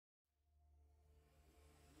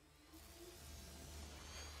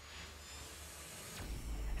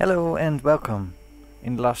Hello and welcome.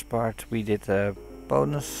 In the last part we did a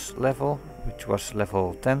bonus level, which was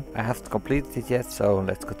level 10. I haven't completed it yet, so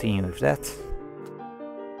let's continue with that.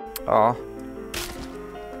 Oh.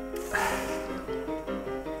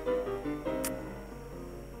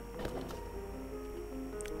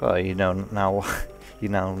 Well, you know now you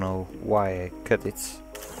now know why I cut it.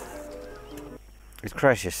 It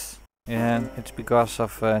crashes. And it's because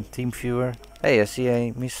of Team Viewer. Hey, I see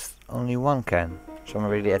I missed only one can. So I'm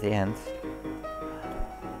really at the end.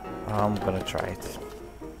 I'm gonna try it.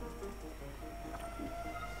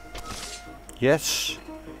 Yes!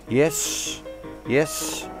 Yes!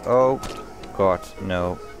 Yes! Oh god,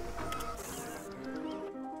 no.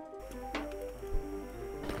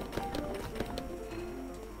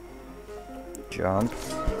 Jump.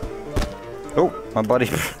 Oh, my body.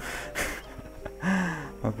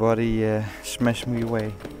 My body smashed me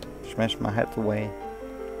away. Smashed my head away.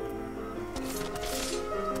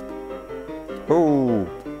 Oh!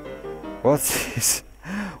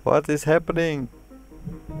 What is happening?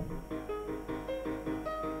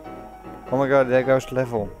 Oh my god, there goes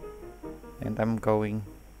level. And I'm going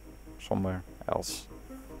somewhere else.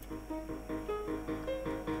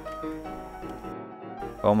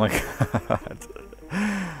 Oh my god.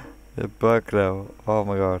 The bug though. Oh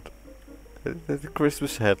my god. The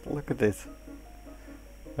Christmas hat, look at it.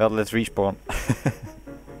 Well, let's respawn.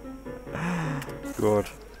 God.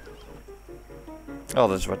 Oh,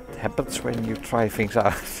 that's what happens when you try things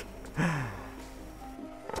out.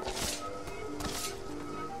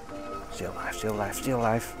 Still alive, still alive, still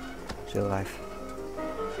alive. Still alive.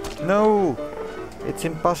 No! It's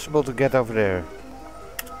impossible to get over there.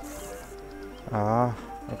 Ah,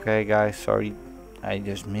 okay guys, sorry. I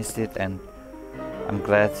just missed it and I'm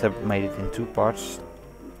glad I made it in 2 parts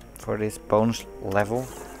for this bonus level.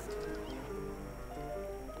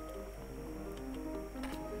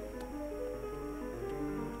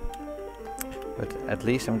 But at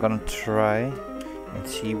least I'm gonna try and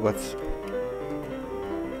see what's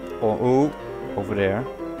over there.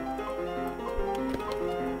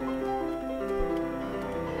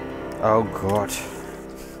 Oh god.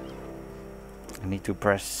 I need to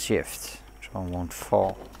press shift so I won't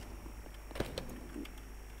fall.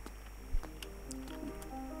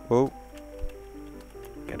 Oh.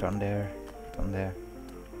 Get on there. Get on there.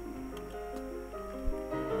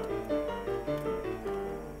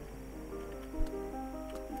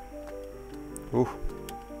 Ooh.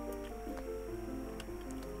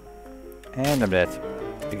 And I'm dead.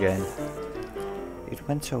 Again. It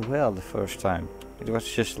went so well the first time. It was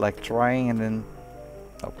just like trying and then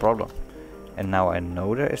no problem. And now I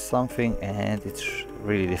know there is something and it's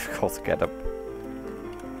really difficult to get up.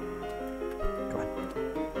 Come on.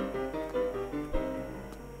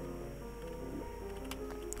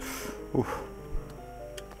 Ooh.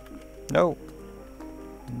 No.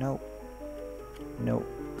 No. No.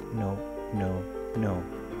 No. No. No.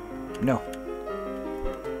 No.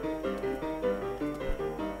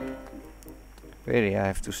 Really, I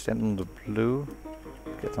have to stand on the blue.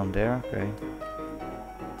 Get on there, okay.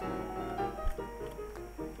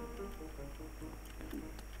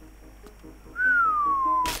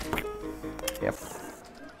 Yep.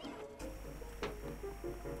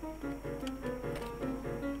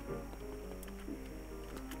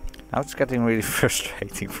 Now it's getting really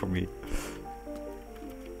frustrating for me.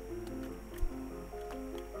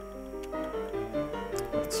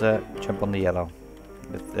 Let's jump on the yellow.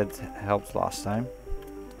 That helped last time.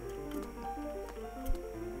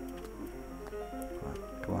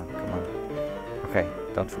 Come on, come on. Okay,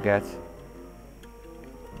 don't forget.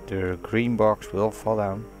 The green box will fall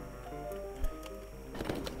down.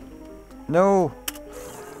 No!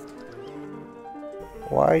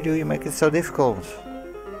 Why do you make it so difficult?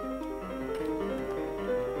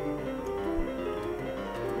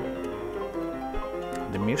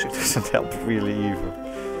 The music doesn't help really either.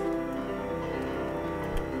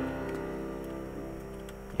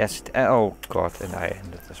 Yes, oh god, and I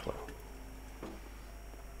ended as well.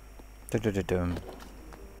 Dum.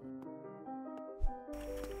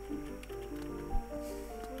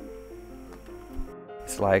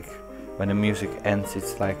 It's like when the music ends,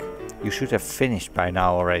 it's like you should have finished by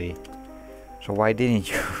now already. So why didn't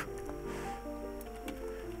you?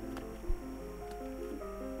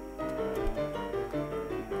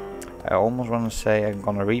 I almost want to say I'm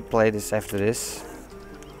gonna replay this after this,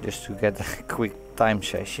 just to get a quick time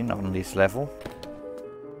session on this level.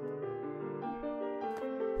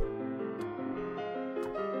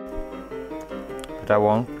 But I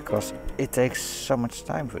won't, because it takes so much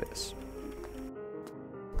time for this.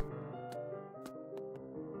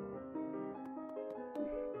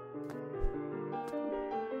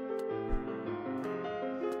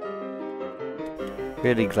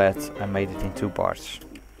 Really glad I made it in 2 parts.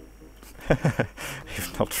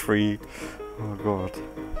 If not 3. Oh god.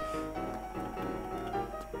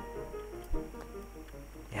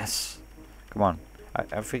 Yes. Come on.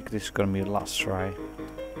 I think this is gonna be the last try.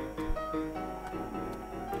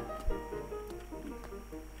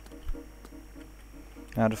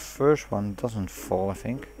 Now the first one doesn't fall, I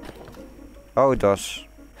think. Oh, it does.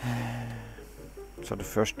 So the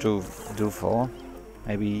first 2 do fall.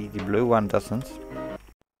 Maybe the blue one doesn't.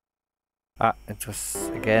 Ah, it was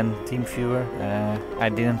again team viewer. I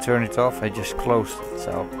didn't turn it off, I just closed it.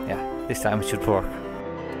 So yeah, this time it should work.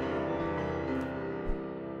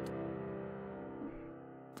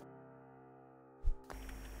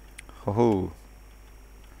 Ho-ho.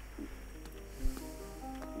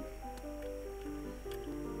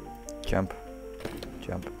 Jump.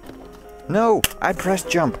 Jump. No! I pressed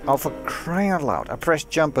jump! Oh, for crying out loud. I pressed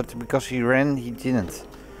jump, but because he ran, he didn't.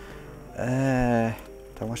 That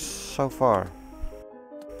was so far.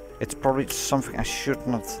 It's probably something I should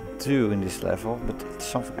not do in this level, but it's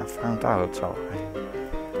something I found out, so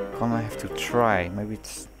I'm gonna have to try. Maybe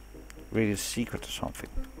it's really a secret or something.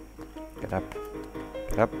 Get up.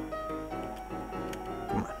 Get up.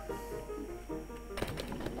 Come on.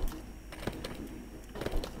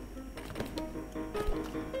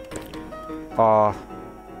 Oh,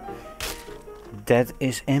 that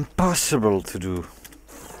is impossible to do.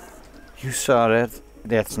 You saw that?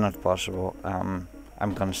 That's not possible.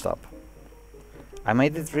 I'm gonna stop. I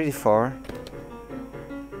made it really far,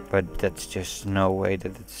 but that's just no way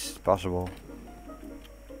that it's possible.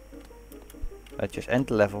 Let's just end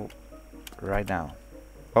the level right now.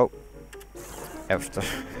 Oh, after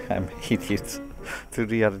I made it to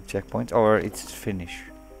the other checkpoint, or it's finish.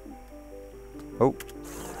 Oh.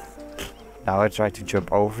 Now I try to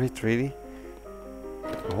jump over it, really.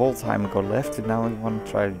 The whole time I go left and now I want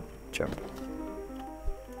to try to jump.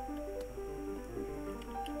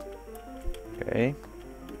 Okay.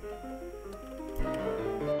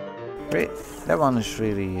 Great. That one is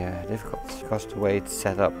really difficult because the way it's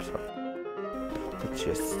set up. So let's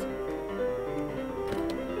just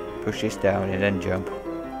push this down and then jump.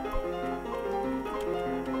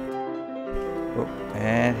 Oh,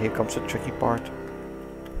 and here comes the tricky part.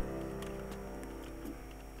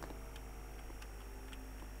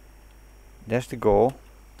 That's the goal.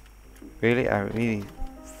 Really, I really...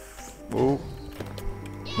 Ooh.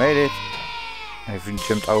 Made it. I even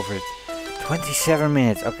jumped over it. 27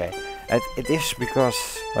 minutes, okay. It is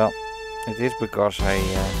because... Well, it is because I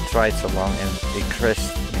tried so long and it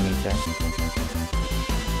crashed many times.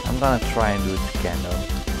 I'm gonna try and do it again though.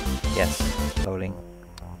 Yes, loading.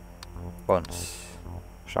 Once.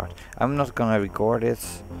 Start. I'm not gonna record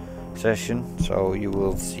this session, so you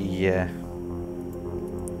will see...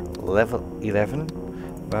 level 11,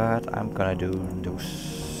 but I'm gonna do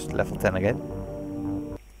level 10 again.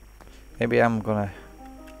 Maybe I'm gonna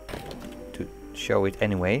show it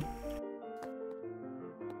anyway.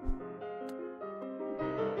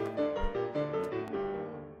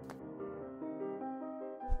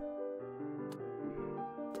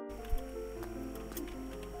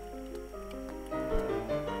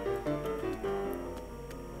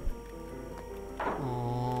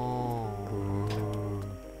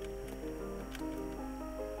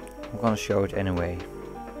 I'm gonna show it anyway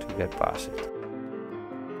to get past it,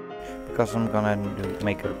 because I'm gonna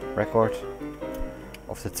make a record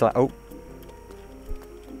of the time. Oh,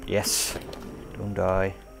 yes, don't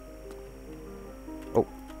die. Oh,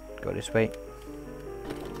 go this way.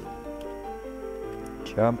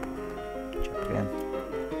 Jump, jump again.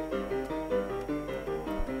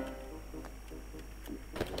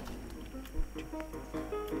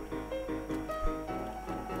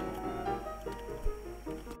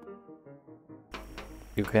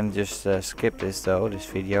 You can just skip this though, this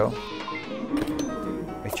video.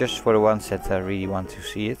 It's just for the ones that really want to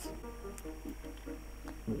see it.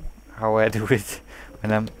 How I do it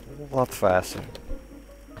when I'm a lot faster.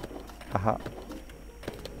 Haha.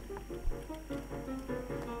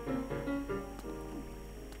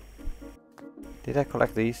 Did I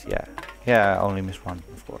collect these? Yeah. Yeah, I only missed one,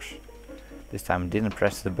 of course. This time I didn't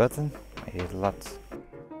press the button. Made it a lot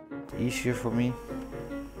easier for me.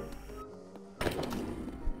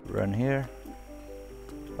 Run here.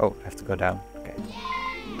 Oh, I have to go down. Okay.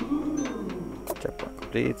 Checkpoint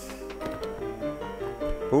complete.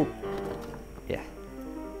 Ooh. Yeah.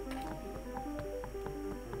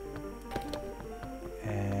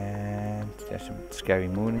 And there's a scary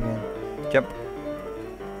moon again. Jump.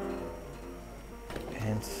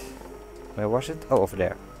 And where was it? Oh, over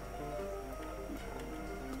there.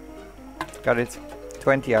 Got it.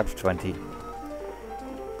 20 out of 20.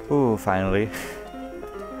 Ooh, finally.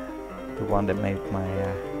 the one that made my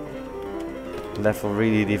level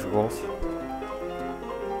really difficult.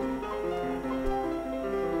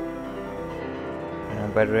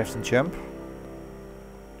 Where do we have to jump?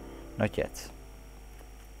 Not yet.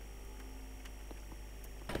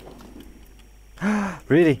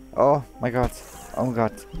 Really? Oh my god. Oh my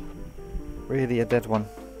god. Really at that one.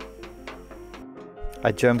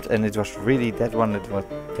 I jumped and it was really that one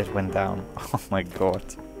that went down. Oh my god.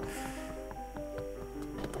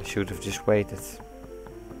 I should have just waited.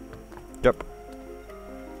 Yep.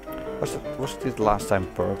 Was it last time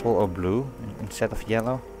purple or blue instead of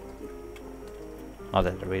yellow? Not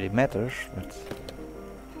that it really matters, but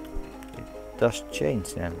it does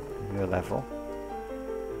change then your level.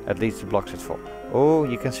 At least the blocks that fall. Oh,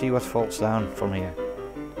 you can see what falls down from here.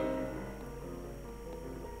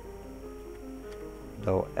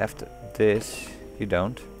 Though after this, you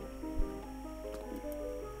don't.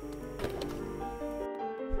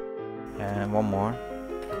 And one more.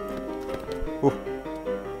 Ooh.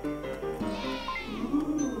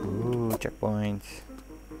 Ooh, checkpoint.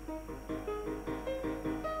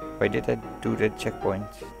 Wait, did I do the checkpoint?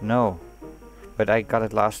 No. But I got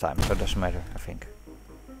it last time, so it doesn't matter, I think.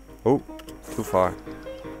 Oh, too far.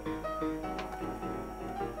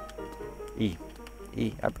 E.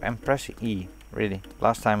 E. I'm pressing E, really.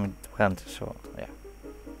 Last time it went, so yeah.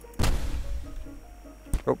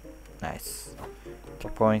 Oh, nice.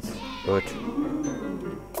 Checkpoint. Good.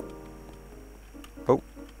 Oh.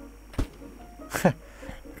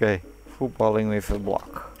 Okay, footballing with a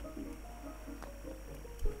block.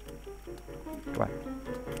 Come on.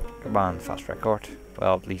 Come on, fast record.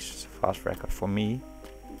 Well, at least fast record for me.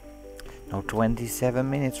 No, 27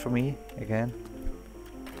 minutes for me again.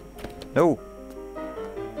 No!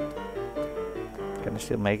 Can I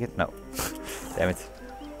still make it? No. Damn it.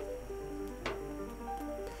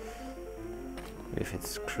 With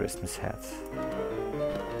its Christmas hat.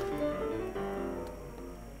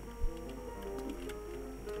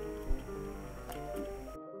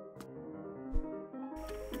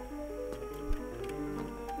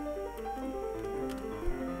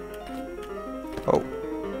 Oh.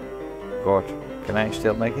 God, can I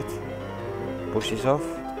still make it? Push this off.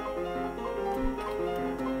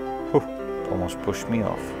 Almost pushed me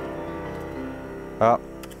off. Ah,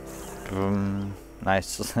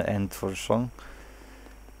 nice end for the song.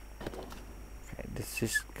 Okay, this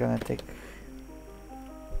is gonna take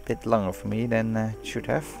a bit longer for me than it should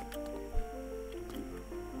have.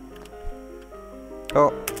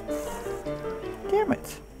 Oh, damn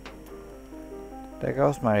it! There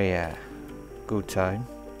goes my good time.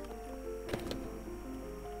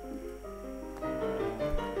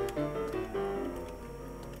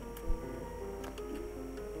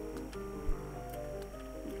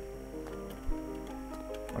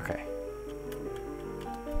 Okay.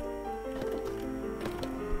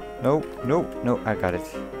 No, no, no, I got it.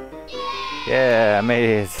 Yeah, I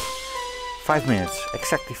made it. 5 minutes,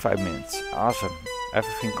 exactly 5 minutes. Awesome.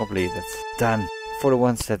 Everything completed. Done. For the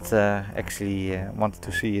ones that actually wanted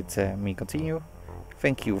to see it me continue,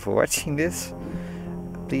 thank you for watching this.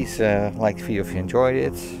 Please like the video if you enjoyed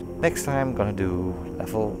it. Next time I'm gonna do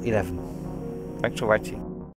level 11. Thanks for watching.